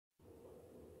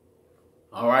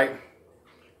All right.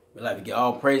 We'd like to give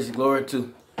all praise and glory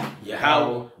to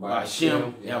Yahweh,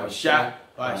 Hashem, Yahweh Shah,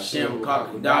 Hashem,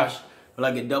 Kakadash. We'd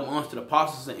like to give double honors to the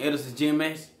apostles and elders of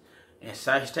GMS, and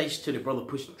salutations to the brother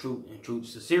pushing truth and truth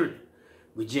sincerity.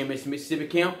 With GMS Mississippi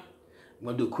Camp, I'm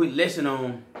going to do a quick lesson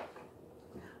on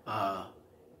the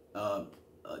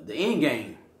end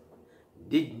game.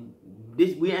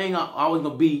 We ain't always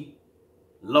going to be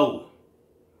low.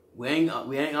 We ain't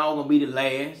all going to be the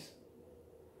last.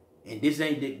 And this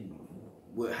ain't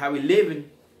how we living.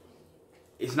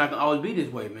 It's not gonna always be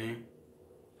this way, man.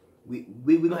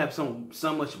 We gonna have so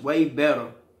much way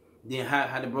better than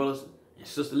how the brothers and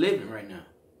sisters living right now.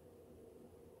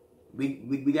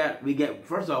 We got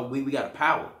first off we got a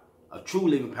power, a true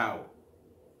living power.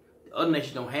 The other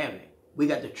nations don't have it. We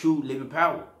got the true living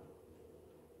power.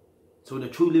 So the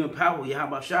true living power,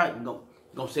 Yahweh Shai, gonna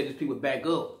set these people back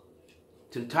up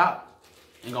to the top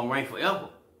and gonna reign forever.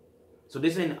 So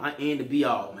this ain't the end to be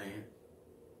all, man.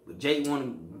 But Jay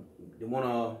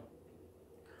wanna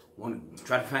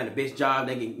try to find the best job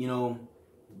they can,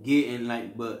 get, and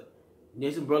like, but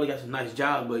there's some brother got some nice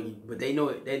job, but they know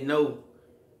it. They know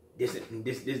this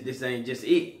ain't just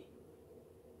it.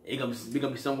 It's gonna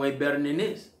be some way better than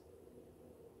this.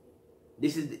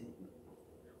 This is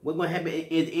what's gonna happen at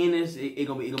the end. It's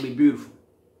gonna be beautiful.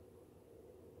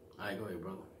 All right, go ahead,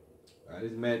 brother. All right,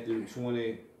 this is Matthew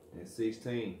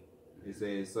 20:16. It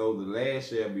says, so the last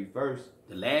shall be first.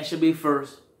 The last shall be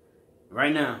first.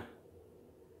 Right now.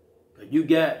 You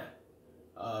got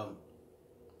the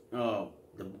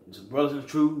brothers in the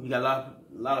truth. You got a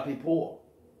lot of people poor.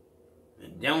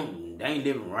 And they ain't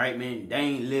living right, man. They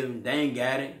ain't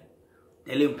got it.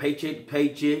 They living paycheck to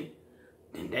paycheck.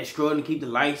 And they struggling to keep the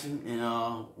lights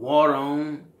and water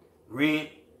on, rent.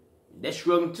 They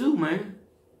struggling too, man.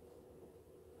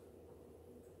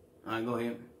 All right, go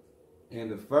ahead. And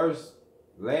the first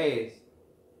last,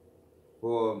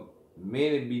 for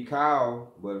many be called,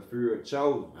 but a few are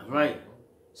chosen. That's right.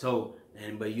 So,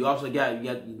 but you also got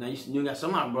you got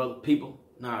some of our people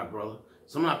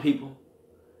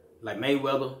like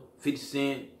Mayweather, 50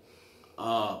 Cent,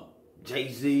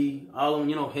 Jay-Z, all of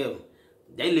them. Hell,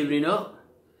 they living it up.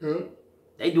 Yeah.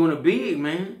 They doing it big,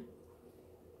 man.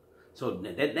 So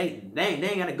they ain't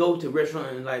gotta go to a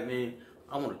restaurant and like, man,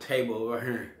 I want a table over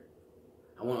here.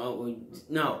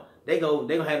 No, they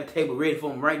gonna have a table ready for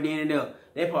them right then and there.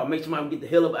 They probably make somebody get the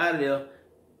hell up out of there,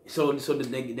 so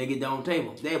that they get their own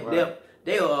table.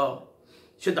 They'll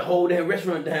shut the whole damn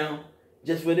restaurant down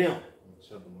just for them.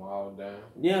 Shut them all down.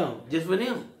 Yeah, just for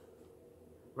them.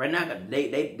 Right now,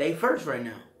 they first right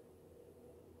now.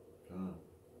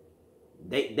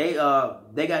 They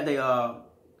got their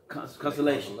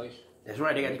consolation. That's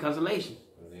right, they got the consolation.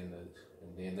 And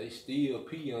then they still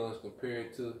peons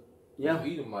compared to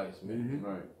Edomites, man. Mm-hmm.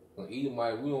 Right.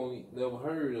 Edomite we only never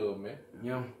heard of, man.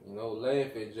 Yeah.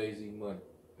 Laugh at Jay-Z money.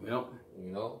 Yep.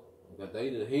 Because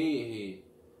they the head.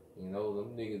 Them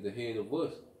niggas the head of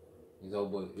us.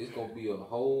 But it's gonna be a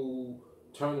whole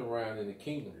turnaround in the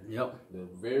kingdom. Yep. The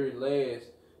very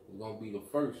last is gonna be the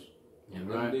first. And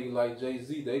them niggas like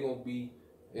Jay-Z, they gonna be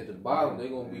at the bottom. They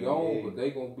gonna be on, but they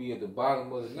gonna be at the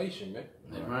bottom of the nation, man.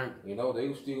 That's right. They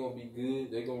still gonna be good.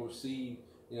 They gonna receive,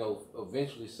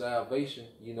 eventually salvation,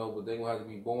 but they gonna have to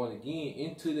be born again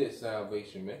into that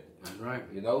salvation, man. That's right.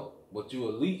 But you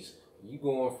elites, you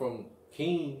going from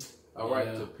kings,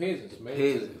 to peasants, man.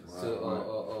 To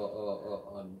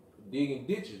digging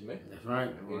ditches, man. That's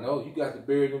right. You got to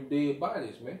bury them dead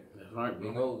bodies, man. That's right,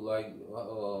 bro. Like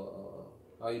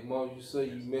how your mom used to say,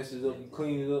 you mess it up, you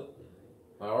clean it up.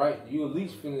 All right, you at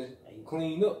least finna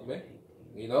clean up, man.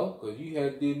 Because you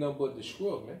had did nothing but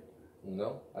destroy, man.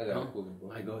 I got a book, bro.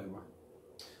 I go ahead, bro.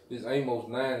 This Amos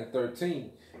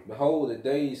 9:13. Behold, the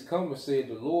days come, said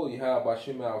the Lord, Yahweh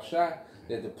Shema Shai,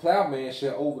 that the plowman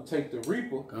shall overtake the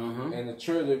reaper, and the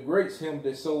treader of grapes him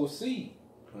that sows seed.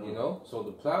 So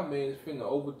the plowman is finna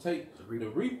overtake the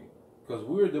reaper, because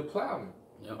we're the plowman.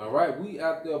 Yep. All right, we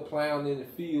out there plowing in the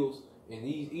fields, and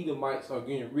these Edomites are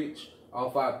getting rich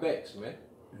off our backs, man.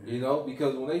 Mm-hmm.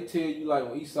 Because when they tell you, like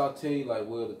when Esau tell you, like,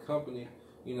 well, the company,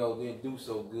 didn't do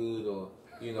so good, or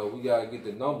we gotta get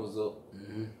the numbers up.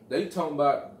 Mm-hmm. They talking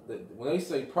about when they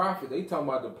say profit, they talking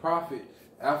about the profit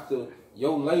after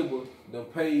your labor done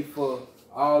paid for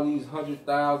all these $100,000,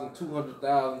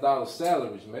 $200,000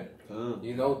 salaries, man.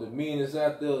 The men is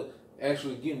out there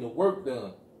actually getting the work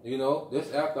done.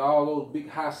 That's after all those big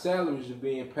high salaries are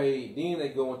being paid. Then they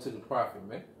go into the profit,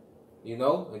 man. And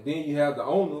then you have the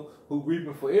owner who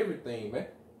reaping for everything, man.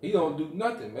 He don't do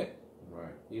nothing, man.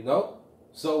 Right.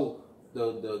 So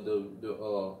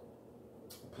the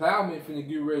plowman finna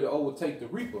get ready to overtake the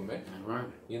reaper, man. Right.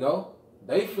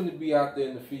 They finna be out there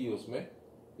in the fields, man.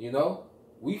 You know,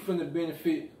 we finna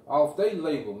benefit off their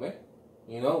labor, man.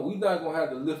 You know, we not gonna have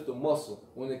to lift the muscle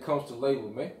when it comes to labor,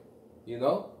 man. You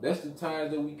know, that's the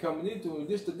times that we coming into, and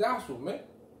this the gospel, man.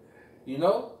 You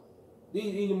know,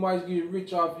 these Edomites get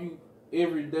rich off you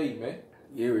every day, man.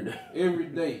 Every day. Every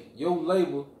day. Your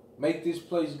labor make this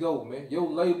place go, man. Your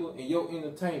labor and your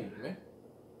entertainment, man.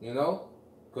 You know,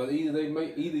 because either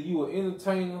you an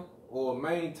entertainer or a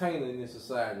maintainer in this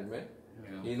society, man.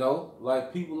 Yeah. You know,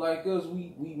 like people like us,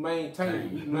 we maintain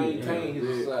his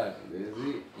society. That's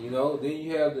it. You know, then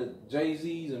you have the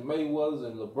Jay-Z's and Mayweathers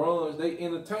and LeBrons, they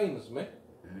entertainers, man.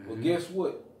 But guess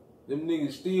what? Them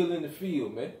niggas still in the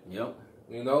field, man. Yep.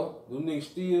 You know, them niggas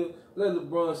still, let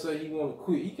LeBron say he want to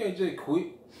quit. He can't just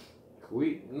quit.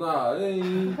 Quit? Nah, they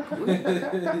ain't.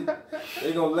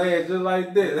 They gonna laugh just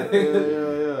like that.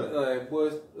 Yeah. Like,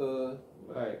 boys,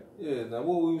 right. Yeah, now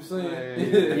what we saying?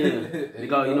 Yeah.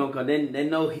 Because, you know, because they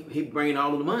know he bringing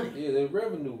all of the money. Yeah, that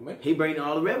revenue, man. He bringing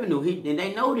all the revenue. And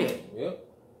they know that. Yep.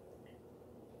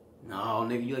 No,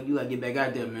 nigga, you gotta get back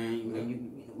out there, man.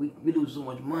 We lose so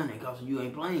much money because you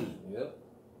ain't playing. Yep.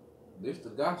 This the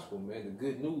gospel, man. The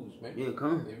good news, man. Yeah,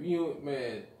 come. If you,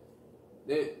 man,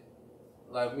 that,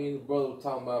 like me and the brother were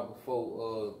talking about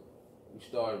before we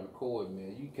started recording,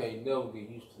 man, you can't never get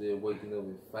used to that waking up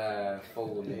at 5,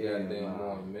 4 in the goddamn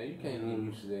morning, man. You can't get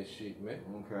used to that shit, man.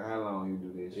 I don't care how long you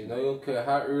do that shit. You know, you don't care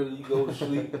how early you go to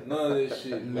sleep, none of that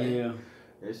shit, man. Yeah.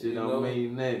 That shit don't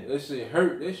mean nothing. That shit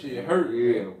hurt. That shit hurt,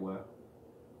 yeah, man. boy.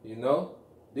 You know?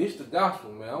 This the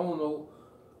gospel, man. I don't know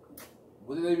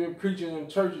what they been preaching in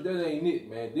churches. That ain't it,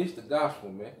 man. This the gospel,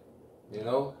 man. You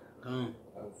know?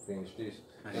 I'll finish this.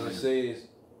 And it says,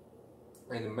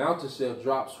 and the mountain shall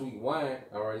drop sweet wine.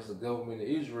 All right, it's the government of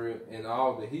Israel. And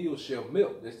all the hills shall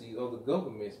melt. That's these other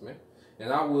governments, man.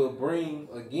 And I will bring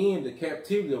again the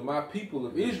captivity of my people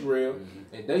of Israel.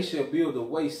 And they shall build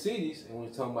away cities. And we're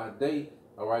talking about they,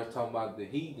 all right, it's talking about the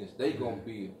heathens. They gonna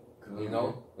build. You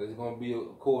know, it's going to be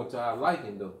according to our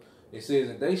liking, though. It says,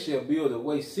 and they shall build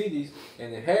away cities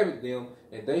and inhabit them,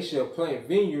 and they shall plant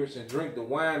vineyards and drink the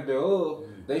wine thereof.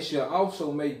 They shall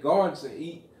also make gardens and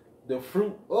eat the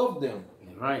fruit of them.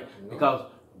 Right, you know?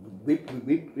 Because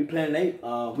we planted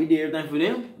we did everything for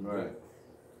them. Right.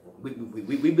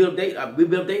 We built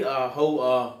their whole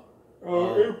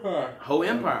empire. Whole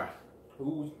empire. How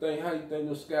you think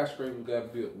the skyscraper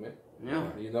got built, man? Yeah.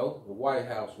 You know, the White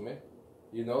House, man.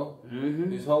 You know,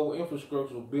 this whole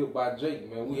infrastructure was built by Jake,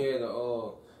 man. We had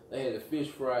they had a fish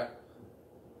fry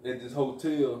at this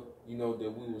hotel, you know,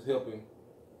 that we was helping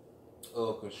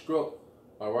construct.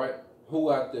 All right,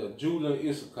 who out there? Judah and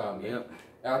Issachar, man. Yep.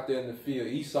 Out there in the field.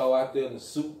 Esau out there in the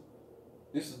suit.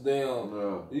 This is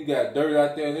damn. You got dirt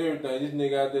out there and everything. This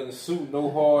nigga out there in the suit, no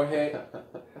hard hat.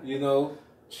 You know,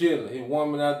 chilling. His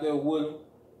woman out there with him.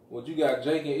 Well, you got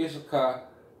Jake and Issachar.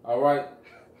 All right.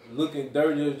 Looking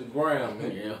dirty as the ground,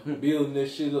 man. Yeah. Building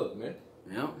this shit up, man.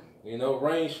 Yeah. You know,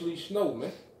 rain, sleet, snow,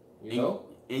 man. You know?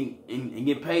 And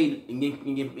get paid and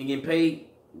get paid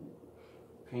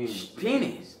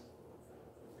pennies.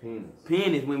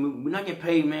 When we not get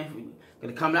paid, man, for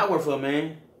the company I work for,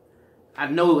 man. I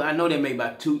know they make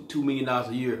about $2 million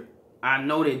a year. I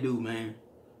know they do, man.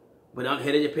 But I'm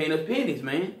here they just paying us pennies,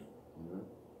 man.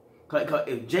 Cause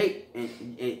if Jake and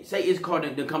say it's called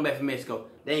to come back from Mexico,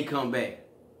 they ain't come back.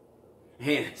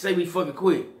 And say we fucking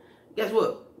quit. Guess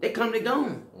what? They come, they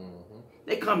gone.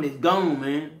 They come, they gone,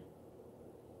 man.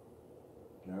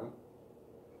 Yeah.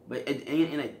 But at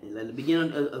the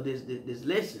beginning of this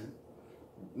lesson,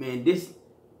 man, this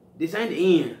ain't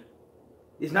the end.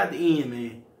 It's not the end,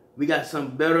 man. We got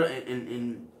something better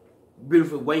and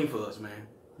beautiful waiting for us, man.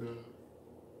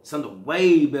 Something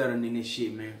way better than this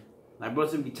shit, man. Like, bro,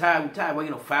 we tired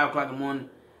waking up 5 o'clock in the morning,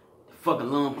 the fucking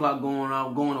alarm clock going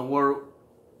off, going to work.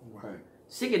 Right.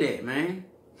 Sick of that, man.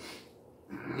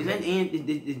 This ain't the end.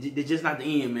 It's just not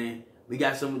the end, man. We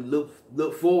got something to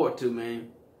look forward to,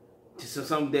 man. To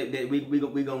something that we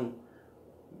gonna.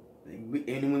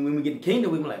 And when we get the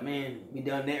kingdom, we be like, man, we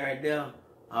done that right there.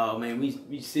 Oh man,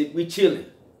 we chilling.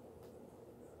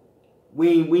 We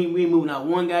ain't moving out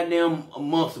one goddamn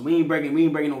muscle. We ain't breaking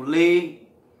no leg.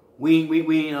 We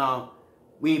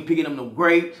ain't picking up no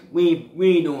grapes. We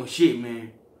ain't doing shit,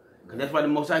 man. Cause that's why the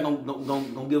Most High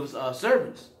gonna give us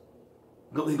servants.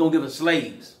 He's gonna give us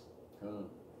slaves.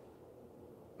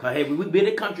 Cause hey, we build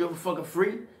a country over fucking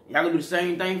free. Y'all gonna do the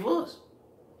same thing for us.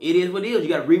 It is what it is. You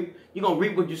gotta reap. You gonna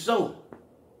reap what you sow.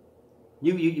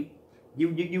 You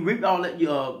reap all that.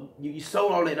 You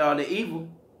sow all that evil.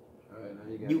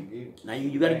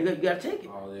 you gotta take it.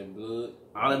 All that blood.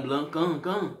 All that blood, come.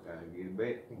 Gotta get it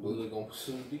back. Blood gonna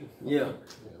pursue you. Yeah.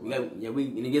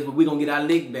 And guess what? We gonna get our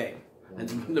lick back.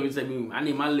 Let me say, I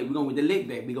need my lick. We gonna get the lick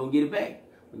back. We gonna get it back.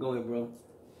 Go ahead, bro.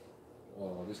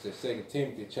 This is 2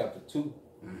 Timothy chapter 2,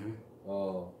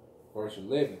 verse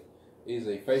 11. It is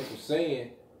a faithful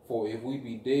saying, for if we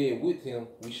be dead with him,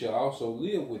 we shall also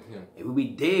live with him. If we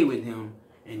be dead with him,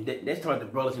 and that's taught the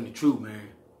brothers in the truth, man.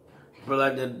 Brother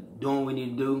out there doing what we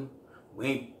need to do. We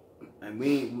ain't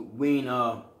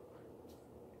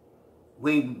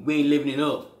living it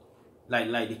up like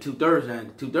the 2/3 now.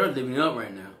 The 2/3 living it up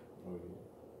right now.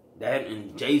 That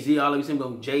and Jay-Z, all of you see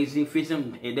them, Jay-Z, fix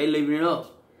them, and they living it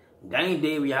up. They ain't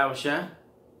dead with Yahushua.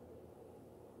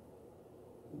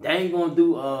 They ain't gonna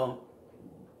do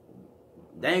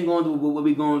what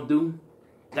we gonna do.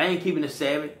 They ain't keeping the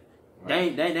Sabbath.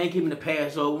 Right. They ain't keeping the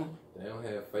Passover. They don't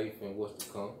have faith in what's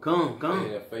to come. Come.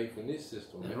 They have faith in this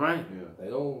system. That's man. right. Yeah. They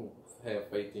don't have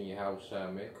faith in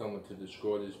Yahushua, man, coming to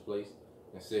destroy this place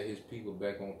and set his people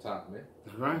back on top, man.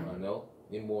 That's right. I know.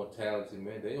 Immortality,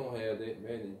 man. They don't have that,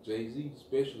 man. Jay-Z,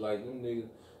 especially, like them niggas,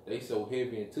 they so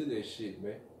heavy into that shit,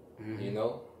 man. You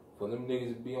know? For them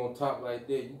niggas to be on top like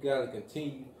that, you gotta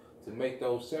continue to make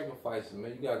those sacrifices,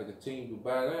 man. You gotta continue to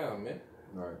bow down, man.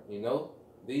 Right. You know?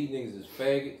 These niggas is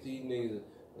faggots. These niggas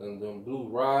them blue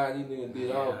ride. These niggas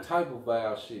did all type of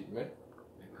vile shit, man.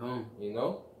 You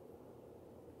know?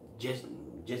 Just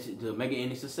to make it in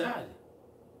the society.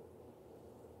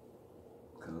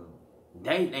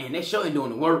 They sure ain't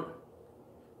doing the work.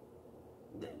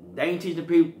 They ain't teaching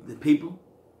the people.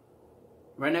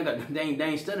 Right now, they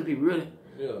ain't studying people really.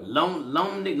 Yeah. Long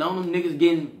them niggas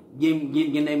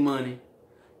getting their money.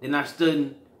 They're not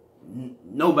studying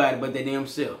nobody but their damn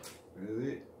self. That's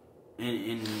it.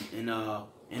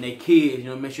 And their kids, you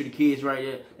know, make sure the kids right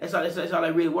there. That's all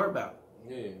they really worry about.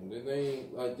 Yeah, they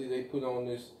ain't like they put on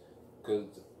this because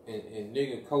in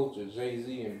nigga culture,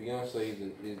 Jay-Z and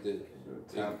Beyonce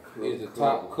is the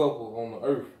top couple on the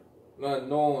earth. Not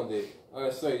knowing that, like I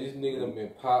say, this nigga done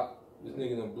been popped, this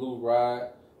nigga done blue ride,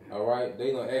 alright?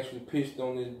 They done actually pitched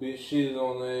on this bitch, shitted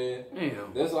on her ass. Yeah.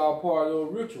 That's all part of the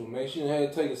ritual, man. She done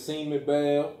had to take a semen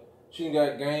bath. She done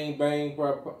got gang bang,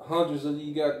 probably hundreds of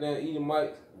these goddamn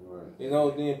Edomites. Right. You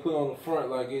know, then put on the front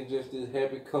like it's just this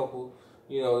happy couple.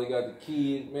 You know, they got the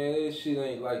kids, man. That shit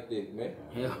ain't like that, man.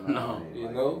 Hell no. You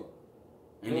know?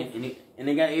 And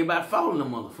they got everybody following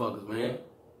them motherfuckers, man. Yeah.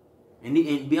 And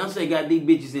Beyonce got these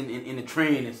bitches in the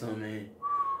train or something, man.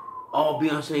 Oh,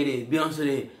 Beyonce this, Beyonce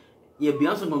that. Yeah,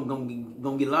 Beyonce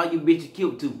gonna get a lot of you bitches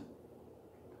killed too.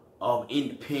 Oh,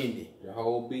 independent. The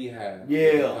whole beehive.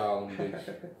 Yeah.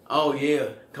 Oh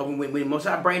yeah. Cause when most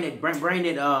I bring that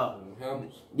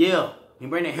yeah, when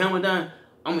bring that hammer down,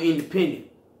 I'm independent.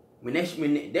 When that shit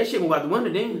went out the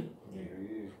window, then. Yeah.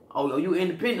 Oh, you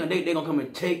independent? They gonna come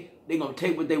and take. They gonna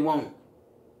take what they want.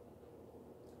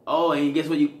 Oh, and guess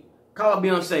what? You call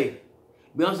Beyonce.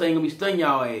 Beyonce ain't gonna be stunning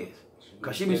y'all ass.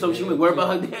 Cause she be worried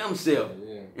about her damn self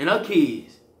and her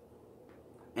kids.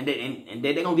 And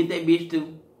they gonna get that bitch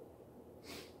too.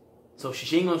 So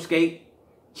she ain't gonna escape.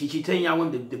 She telling y'all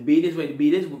women to be this way, to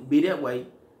be that way.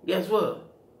 Guess what?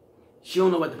 She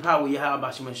don't know what the power you have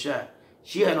about she shot.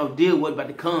 She had no deal with about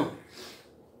to come.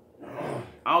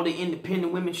 All the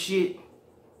independent women shit.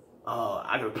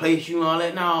 I can replace you and all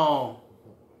that. No.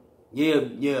 Yeah.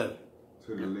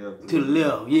 To the left. To the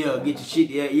left. Yeah, get your shit.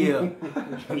 Yeah.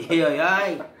 Yeah,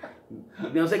 alright.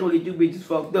 Beyonce gonna get you bitches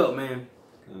fucked up, man.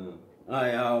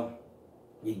 Alright,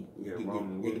 give me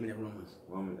that Romans.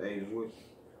 Romans 8 and what?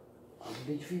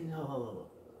 Did you feel no?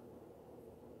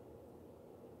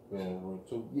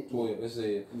 12. It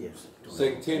said,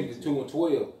 2 Timothy 2 and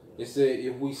 12. It said,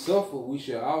 if we suffer, we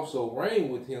shall also reign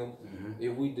with him.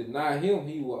 If we deny him,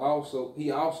 he also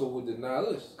will deny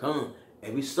us. Come,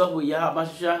 if we suffer with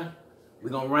Yahushua, we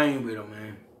gonna reign with him,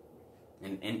 man.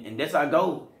 And that's our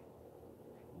goal.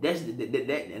 That's the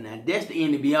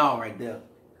end to be all right there.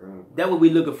 That's what we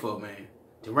looking for, man.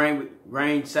 To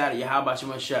reign side of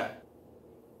Yahushua.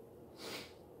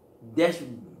 That's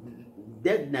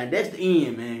the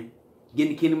end, man. Get in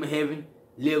the kingdom of heaven,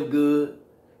 live good,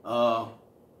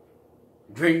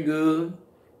 drink good,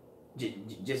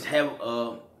 just have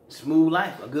a smooth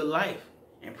life, a good life,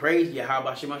 and praise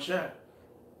Yahushua.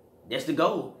 That's the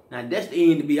goal. Now that's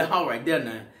the end to be all right there.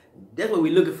 Now that's what we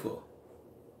looking for.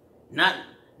 Not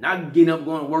getting up,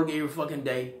 going to work every fucking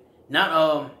day.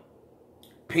 Not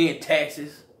paying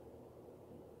taxes.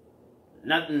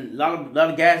 Not a lot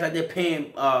of guys out there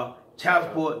paying child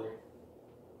support.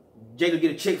 Jacob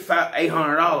get a check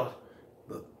 $800,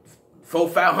 but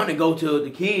 $400-500 go to the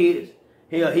kids.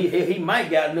 Hell, he might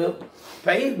got enough to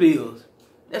pay his bills.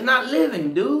 That's not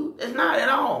living, dude. That's not at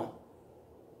all.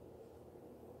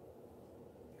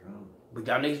 But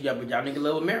y'all niggas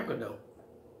love America though.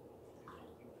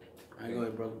 All right, go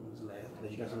ahead, brother.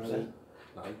 You got something to say?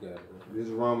 No, you got it, This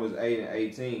is Romans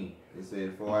 8:18. It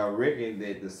said, "For I reckon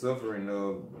that the suffering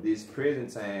of this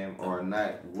present time are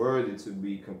not worthy to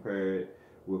be compared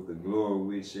with the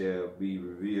glory which shall be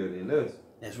revealed in us."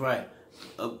 That's right.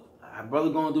 Our brother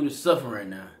going through the suffering right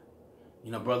now.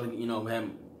 You know, brother, you know,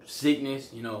 having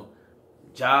sickness, you know,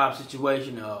 job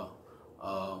situation,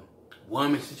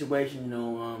 woman situation, you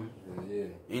know,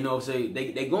 you know, say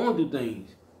they going through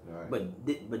things. Right.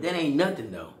 But that ain't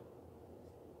nothing though.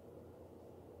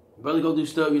 Brother go through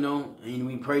stuff, you know, and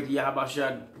we pray to Yahweh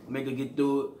Shah, make her get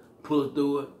through it, pull her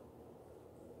through it,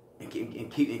 and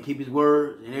keep his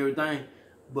word and everything.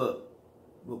 But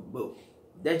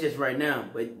that's just right now.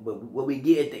 But what we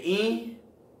get at the end,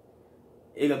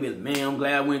 it gonna be like, man, I'm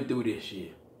glad I went through this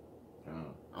shit.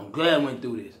 I'm glad I went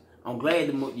through this. I'm glad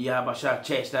the Yahweh Shah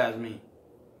chastised me.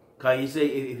 Cause he said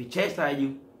if he chastised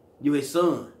you, you his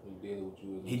son.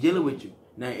 He dealing with you.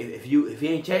 Now if he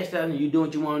ain't chastising you, doing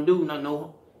what you want to do,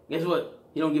 no. Guess what?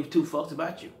 He don't give two fucks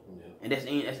about you. Yeah. And that's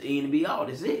the end and be all.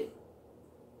 That's it.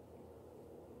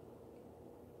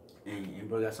 And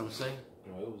bro got something to say?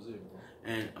 No, it was it, bro.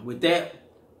 And with that,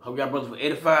 hope y'all brothers were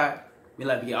edified. We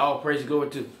like to get all praise and glory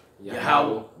to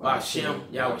Yahweh,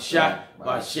 Ba'Shem, Yahweh Shah,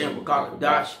 Ba'Shem,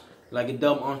 Bakakadash. Like a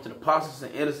double honor to the apostles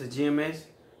and elders of GMS.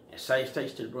 And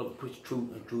salutations to the brother, preach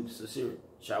truth and truth to sincerity.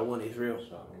 Shalom Israel.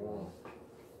 Shalom.